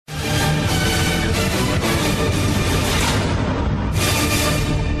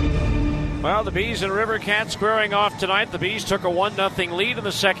Well, the Bees and River Cats squaring off tonight. The Bees took a 1-0 lead in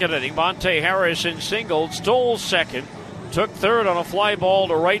the second inning. Monte Harrison singled, stole second, took third on a fly ball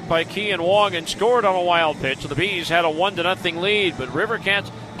to right by Kean Wong and scored on a wild pitch. So the Bees had a 1-0 lead, but River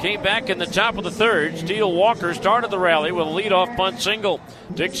Cats came back in the top of the third. Steele Walker started the rally with a leadoff bunt single.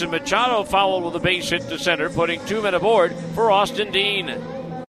 Dixon Machado followed with a base hit to center, putting 2 men aboard for Austin Dean.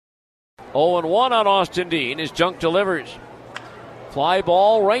 0-1 on Austin Dean as Junk delivers. Fly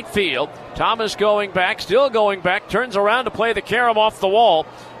ball right field. Thomas going back, still going back, turns around to play the carom off the wall.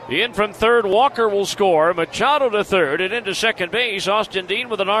 In from third, Walker will score. Machado to third and into second base. Austin Dean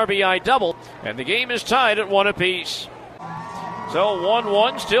with an RBI double, and the game is tied at 1 apiece. So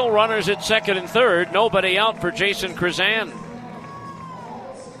 1-1, still runners at second and third. Nobody out for Jason Krizan.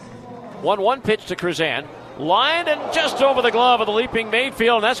 1-1 pitch to Krizan. Line and just over the glove of the leaping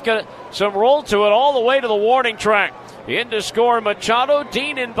Mayfield, and that's got some roll to it all the way to the warning track. In to score Machado,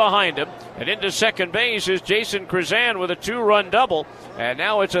 Dean in behind him. And into second base is Jason Krizan with a 2-run double. And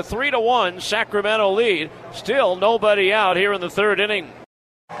now it's a 3-1 Sacramento lead. Still nobody out here in the third inning.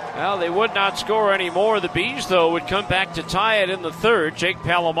 Well, they would not score anymore. The Bees, though, would come back to tie it in the third. Jake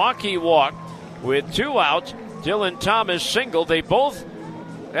Palomaki walked with 2 outs. Dylan Thomas singled. They both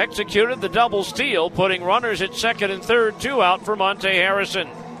executed the double steal, putting runners at second and third, 2 out for Monte Harrison.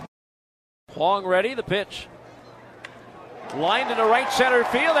 Wong ready, the pitch. Lined into right center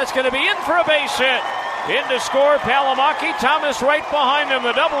field. That's going to be in for a base hit. In to score Palomaki. Thomas right behind him.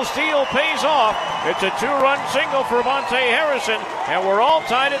 The double steal pays off. It's a 2-run single for Monte Harrison, and we're all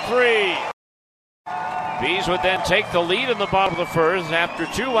tied at 3. Bees would then take the lead in the bottom of the first after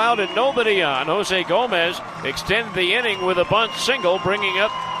 2 out and nobody on. Jose Gomez extended the inning with a bunt single, bringing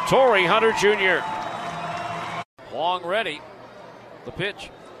up Torrey Hunter Jr. Wong ready. The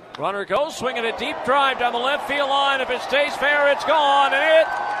pitch. Runner goes, swinging a deep drive down the left field line. If it stays fair, it's gone, and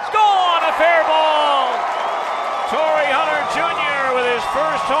it's gone! A fair ball! Torrey Hunter Jr. with his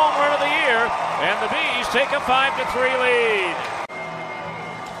first home run of the year, and the Bees take a 5-3 lead.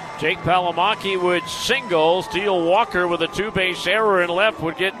 Jake Palomaki would single. Steele Walker with a 2-base error in left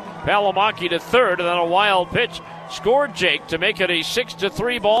would get Palomaki to third, and then a wild pitch scored Jake to make it a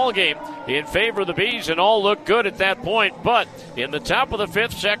 6-3 ball game in favor of the Bees, and all looked good at that point. But in the top of the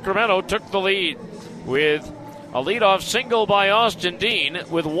fifth, Sacramento took the lead with a leadoff single by Austin Dean.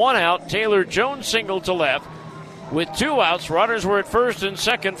 With 1 out, Taylor Jones singled to left. With 2 outs, runners were at first and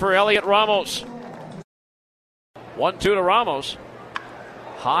second for Elliot Ramos. 1-2 to Ramos.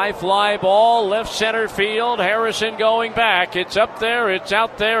 High fly ball, left center field. Harrison going back. It's up there, it's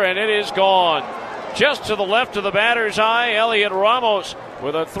out there, and it is gone. Just to the left of the batter's eye, Elliot Ramos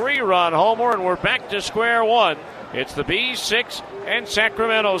with a 3-run homer, and we're back to square one. It's the Bees 6 and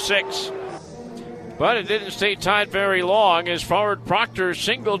Sacramento 6. But it didn't stay tied very long as forward Proctor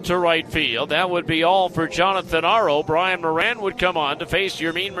singled to right field. That would be all for Jonathan Aro. Brian Moran would come on to face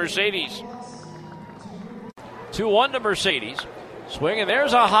Yermin Mercedes. 2-1 to Mercedes. Swinging,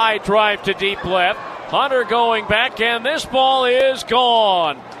 there's a high drive to deep left. Hunter going back, and this ball is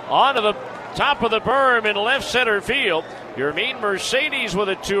gone. Onto the top of the berm in left center field. Yermin Mercedes with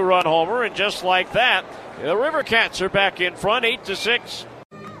a 2-run homer, and just like that, the River Cats are back in front, 8-6.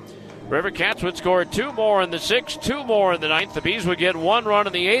 River Cats would score 2 more in the 6th, 2 more in the 9th. The Bees would get 1 run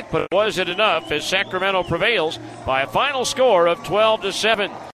in the 8th, but was it enough as Sacramento prevails by a final score of 12-7.